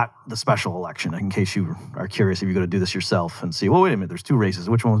was not the special election, in case you are curious if you're going to do this yourself and see, well, wait a minute, there's 2 races.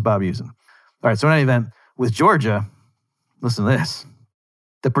 Which one was Bob using? All right, so in any event, with Georgia, listen to this.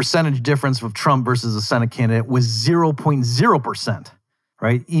 The percentage difference of Trump versus the Senate candidate was 0.0%,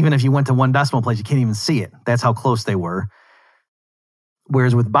 right? Even if you went to one decimal place, you can't even see it. That's how close they were.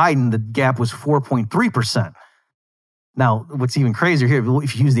 Whereas with Biden, the gap was 4.3%. Now, what's even crazier here,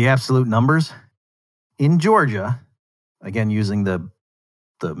 if you use the absolute numbers, in Georgia, again, using the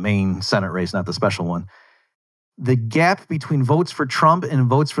main Senate race, not the special one, the gap between votes for Trump and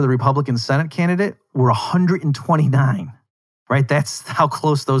votes for the Republican Senate candidate were 129, right? That's how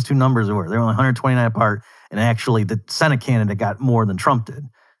close those 2 numbers were. They're only 129 apart, and actually the Senate candidate got more than Trump did.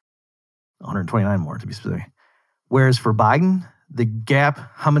 129 more, to be specific. Whereas for Biden, the gap,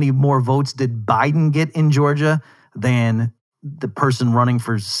 how many more votes did Biden get in Georgia than the person running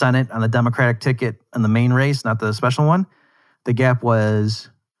for Senate on the Democratic ticket in the main race, not the special one? The gap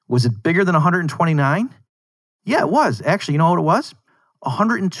was it bigger than 129? Yeah, it was. Actually, you know what it was?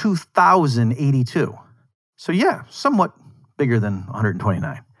 102,082. So yeah, somewhat bigger than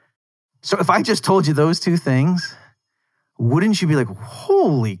 129. So if I just told you those 2 things, wouldn't you be like,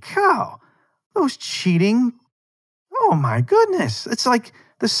 holy cow, those cheating, oh my goodness. It's like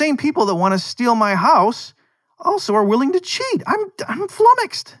the same people that want to steal my house also are willing to cheat. I'm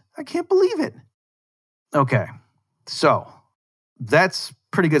flummoxed. I can't believe it. Okay, so that's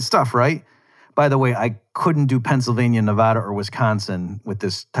pretty good stuff, right? By the way, I couldn't do Pennsylvania, Nevada, or Wisconsin with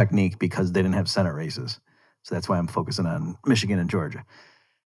this technique because they didn't have Senate races. So that's why I'm focusing on Michigan and Georgia.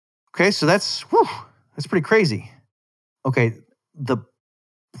 Okay, so that's pretty crazy. Okay, the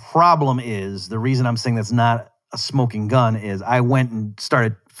problem is, the reason I'm saying that's not a smoking gun is I went and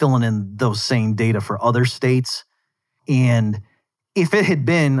started filling in those same data for other states, and if it had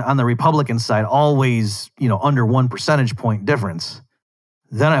been on the Republican side always, under 1 percentage point difference,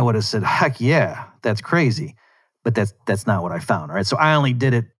 then I would have said, heck yeah, that's crazy. But that's not what I found, all right? So I only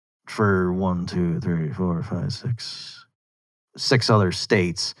did it for 6 other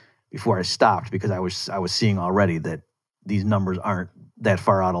states before I stopped, because I was seeing already that these numbers aren't that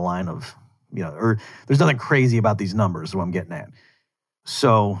far out of line of, or there's nothing crazy about these numbers is what I'm getting at.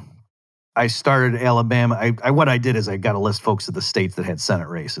 So I started Alabama. What I did is I got a list, folks, of the states that had Senate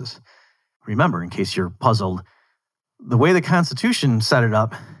races. Remember, in case you're puzzled, the way the Constitution set it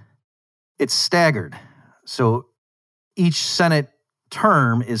up, it's staggered. So each Senate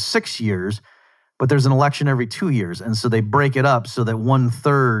term is 6 years, but there's an election every 2 years. And so they break it up so that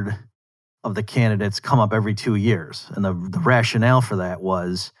 1/3 of the candidates come up every 2 years. And the rationale for that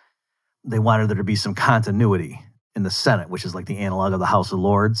was they wanted there to be some continuity in the Senate, which is like the analog of the House of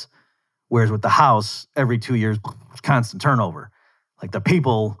Lords. Whereas with the House, every 2 years, constant turnover. Like the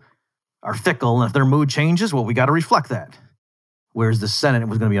people are fickle, and if their mood changes, well, we got to reflect that. Whereas the Senate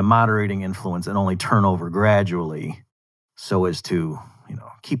was going to be a moderating influence and only turn over gradually so as to,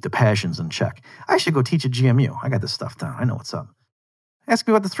 keep the passions in check. I should go teach at GMU. I got this stuff down. I know what's up. Ask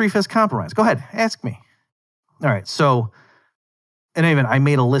me about the 3/5 compromise. Go ahead, ask me. All right, so, and even I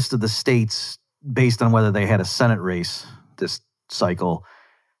made a list of the states based on whether they had a Senate race this cycle.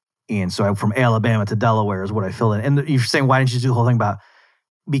 And so from Alabama to Delaware is what I filled in. And you're saying, why didn't you do the whole thing about,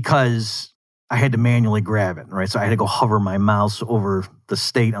 because I had to manually grab it, right? So I had to go hover my mouse over the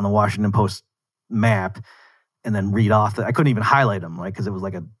state on the Washington Post map and then read off I couldn't even highlight them, right? Because it was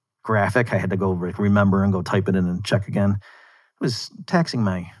like a graphic. I had to go remember and go type it in and check again. It was taxing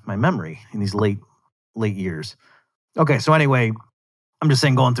my memory in these late years. Okay, so anyway, I'm just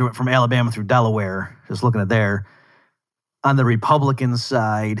saying, going through it from Alabama through Delaware, just looking at there. On the Republican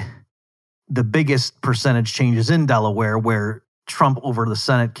side, the biggest percentage changes in Delaware, where Trump over the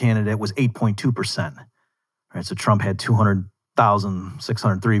Senate candidate was 8.2%. Right, so Trump had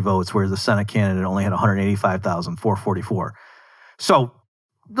 200,603 votes, whereas the Senate candidate only had 185,444. So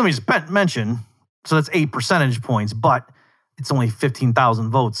let me just mention, so that's 8 percentage points, but it's only 15,000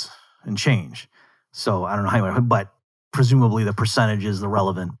 votes and change. So I don't know how you, but presumably the percentage is the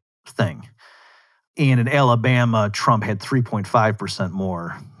relevant thing. And in Alabama, Trump had 3.5%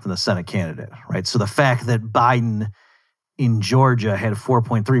 more than the Senate candidate, right? So the fact that Biden in Georgia had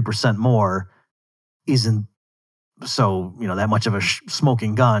 4.3% more isn't so, that much of a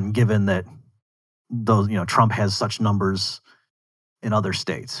smoking gun, given that those, Trump has such numbers in other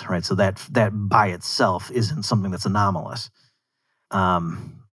states, right? So that by itself isn't something that's anomalous.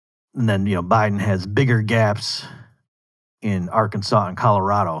 And then, Biden has bigger gaps in Arkansas and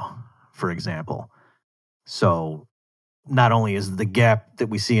Colorado, for example. So not only is the gap that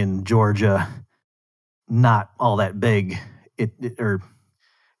we see in Georgia not all that big,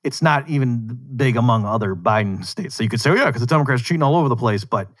 it's not even big among other Biden states. So you could say, yeah, because the Democrats are cheating all over the place.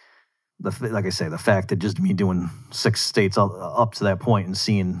 But like I say, the fact that just me doing 6 states up to that point and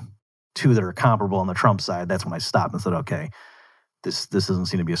seeing 2 that are comparable on the Trump side, that's when I stopped and said, okay, this doesn't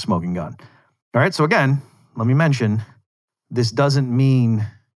seem to be a smoking gun. All right, so again, let me mention, this doesn't mean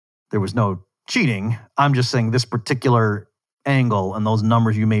there was no cheating. I'm just saying this particular angle and those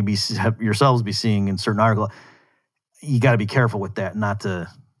numbers you may be yourselves be seeing in certain articles, you got to be careful with that, not to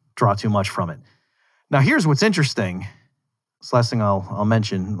draw too much from it. Now, here's what's interesting. This last thing I'll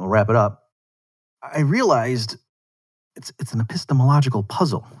mention, we'll wrap it up. I realized it's an epistemological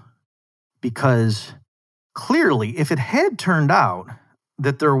puzzle, because clearly, if it had turned out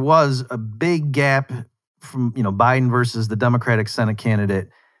that there was a big gap from Biden versus the Democratic Senate candidate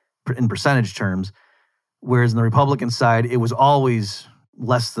in percentage terms, whereas on the Republican side it was always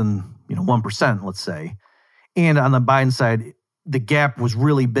less than 1%, let's say, and on the Biden side the gap was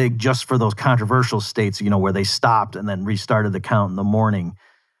really big just for those controversial states, where they stopped and then restarted the count in the morning,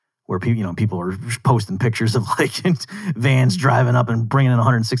 where people were posting pictures of like vans driving up and bringing in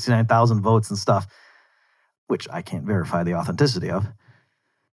 169,000 votes and stuff, which I can't verify the authenticity of.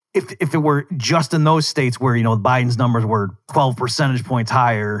 If it were just in those states where, Biden's numbers were 12 percentage points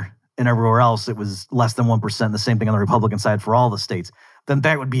higher and everywhere else it was less than 1%, the same thing on the Republican side for all the states, then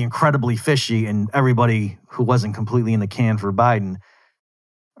that would be incredibly fishy, and everybody who wasn't completely in the can for Biden,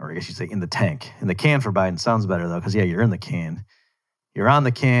 or I guess you'd say in the tank. In the can for Biden sounds better, though, because, yeah, you're in the can. You're on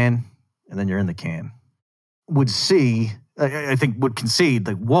the can, and then you're in the can. Would concede,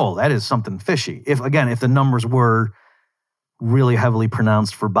 like, whoa, that is something fishy. If the numbers were really heavily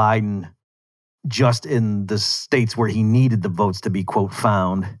pronounced for Biden just in the states where he needed the votes to be, quote,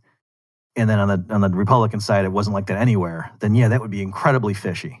 found, and then on the Republican side it wasn't like that anywhere, then yeah, that would be incredibly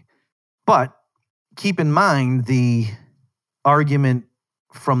fishy. But keep in mind the argument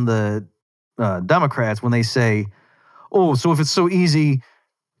from the Democrats when they say, oh, so if it's so easy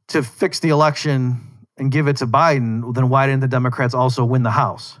to fix the election and give it to Biden, then why didn't the Democrats also win the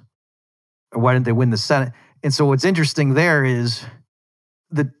House? Or why didn't they win the Senate? And so what's interesting there is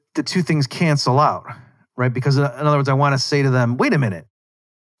the two things cancel out, right? Because in other words, I want to say to them, wait a minute.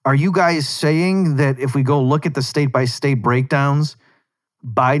 Are you guys saying that if we go look at the state-by-state breakdowns,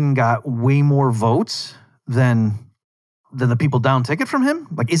 Biden got way more votes than the people down ticket from him?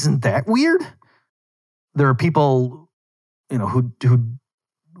 Like, isn't that weird? There are people, who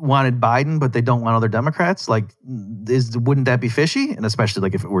wanted Biden, but they don't want other Democrats. Like, wouldn't that be fishy? And especially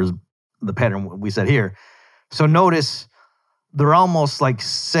like if it was the pattern we said here. So notice they're almost like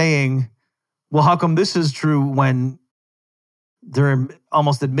saying, well, how come this is true when they're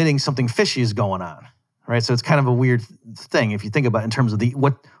almost admitting something fishy is going on, right? So it's kind of a weird thing if you think about it in terms of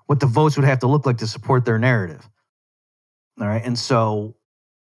what the votes would have to look like to support their narrative. All right. And so,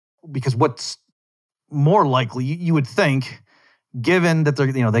 because what's more likely, you would think, given that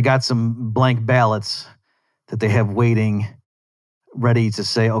they got some blank ballots that they have waiting, ready to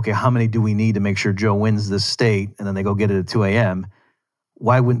say, okay, how many do we need to make sure Joe wins this state? And then they go get it at 2 a.m.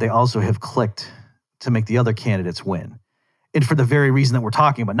 Why wouldn't they also have clicked to make the other candidates win? And for the very reason that we're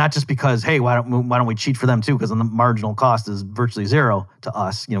talking about, not just because, hey, why don't we cheat for them too? Because the marginal cost is virtually zero to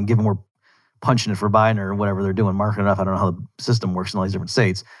us, given we're punching it for Biden or whatever they're doing, marking it up. I don't know how the system works in all these different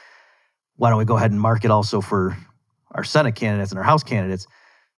states. Why don't we go ahead and mark it also for our Senate candidates and our House candidates?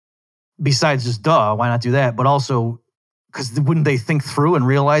 Besides just, why not do that? But also, because wouldn't they think through and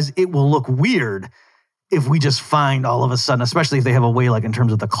realize it will look weird if we just find all of a sudden, especially if they have a way, like in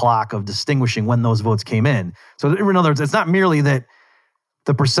terms of the clock of distinguishing when those votes came in. So in other words, it's not merely that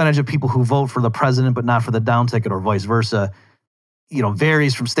the percentage of people who vote for the president but not for the down ticket or vice versa,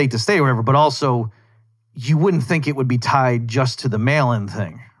 varies from state to state or whatever, but also you wouldn't think it would be tied just to the mail-in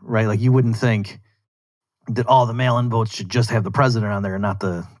thing, right? Like you wouldn't think that all the mail-in votes should just have the president on there and not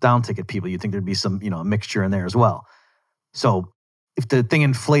the down ticket people. You'd think there'd be some, a mixture in there as well. So if the thing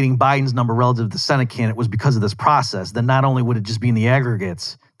inflating Biden's number relative to the Senate candidate was because of this process, then not only would it just be in the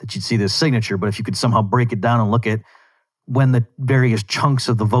aggregates that you'd see this signature, but if you could somehow break it down and look at when the various chunks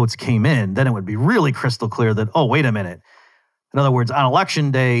of the votes came in, then it would be really crystal clear that, oh, wait a minute. In other words, on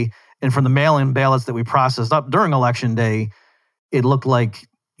Election Day and from the mail-in ballots that we processed up during Election Day, it looked like,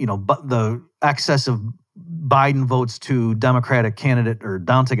 but the excess of Biden votes to Democratic candidate or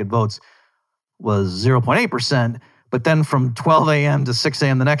down ticket votes was 0.8%. But then from 12 a.m. to 6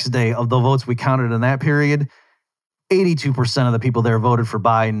 a.m. the next day, of the votes we counted in that period, 82% of the people there voted for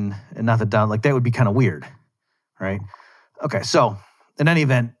Biden and not the down. Like, that would be kind of weird, right? Okay, so in any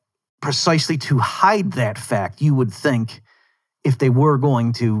event, precisely to hide that fact, you would think if they were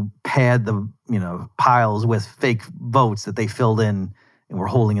going to pad the piles with fake votes that they filled in and were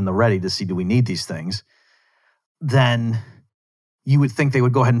holding in the ready to see, do we need these things, then you would think they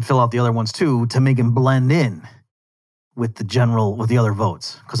would go ahead and fill out the other ones too to make them blend in with the other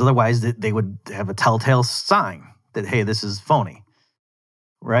votes, because otherwise they would have a telltale sign that, hey, this is phony,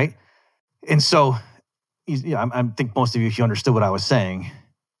 right? And so, I think most of you, if you understood what I was saying,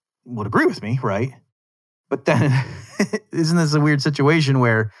 would agree with me, right? But then, isn't this a weird situation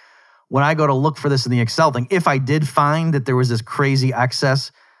where when I go to look for this in the Excel thing, if I did find that there was this crazy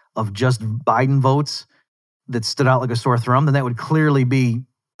excess of just Biden votes that stood out like a sore thumb, then that would clearly be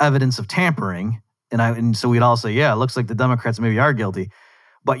evidence of tampering. And so we'd all say, yeah, it looks like the Democrats maybe are guilty.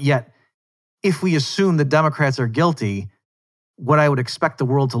 But yet, if we assume the Democrats are guilty, what I would expect the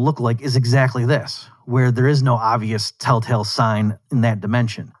world to look like is exactly this, where there is no obvious telltale sign in that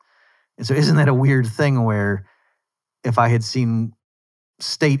dimension. And so isn't that a weird thing where if I had seen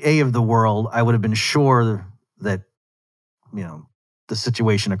state A of the world, I would have been sure that, the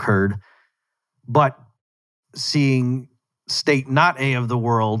situation occurred. But seeing state not A of the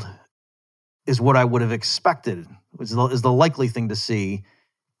world is what I would have expected, is the likely thing to see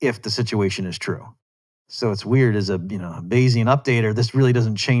if the situation is true. So it's weird as a Bayesian updater, this really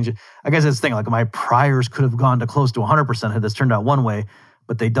doesn't change it. I guess that's the thing, like my priors could have gone to close to 100% had this turned out one way,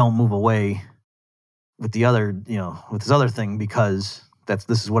 but they don't move away with the other, with this other thing, because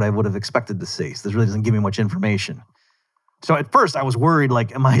this is what I would have expected to see. So this really doesn't give me much information. So at first I was worried,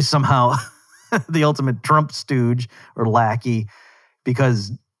 like, am I somehow the ultimate Trump stooge or lackey?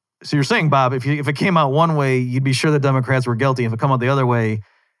 Because, so you're saying, Bob, if it came out one way, you'd be sure the Democrats were guilty. If it come out the other way,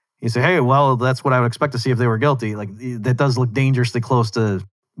 you say, hey, well, that's what I would expect to see if they were guilty. Like, that does look dangerously close to,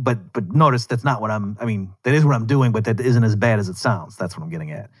 but notice that's not what that is what I'm doing, but that isn't as bad as it sounds. That's what I'm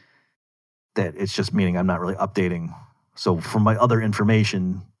getting at. That it's just meaning I'm not really updating. So from my other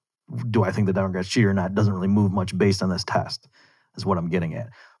information, do I think the Democrats cheat or not doesn't really move much based on this test, is what I'm getting at.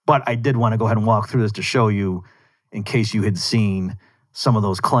 But I did want to go ahead and walk through this to show you, in case you had seen some of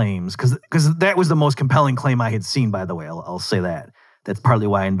those claims, because that was the most compelling claim I had seen, by the way. I'll say that. That's partly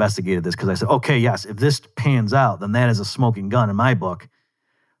why I investigated this, because I said, okay, yes, if this pans out, then that is a smoking gun in my book.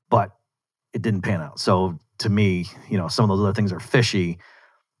 But it didn't pan out. So to me, some of those other things are fishy.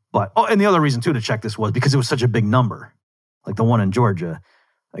 But, and the other reason, too, to check this was because it was such a big number. Like the one in Georgia,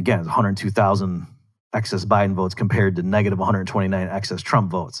 again, it's 102,000 excess Biden votes compared to negative 129 excess Trump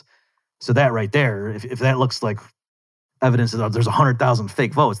votes. So that right there, if that looks like evidence that there's 100,000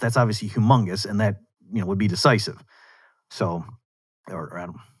 fake votes, that's obviously humongous, and that would be decisive. So, or I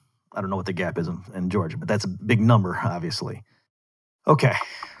don't know what the gap is in Georgia, but that's a big number, obviously. Okay,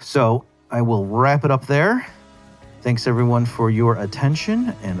 so I will wrap it up there. Thanks, everyone, for your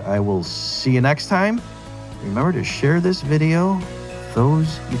attention, and I will see you next time. Remember to share this video with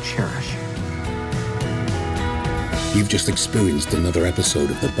those you cherish. You've just experienced another episode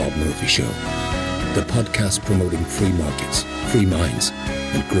of The Bob Murphy Show, the podcast promoting free markets, free minds,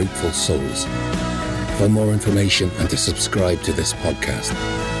 and grateful souls. For more information and to subscribe to this podcast,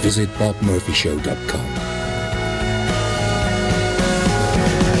 visit bobmurphyshow.com.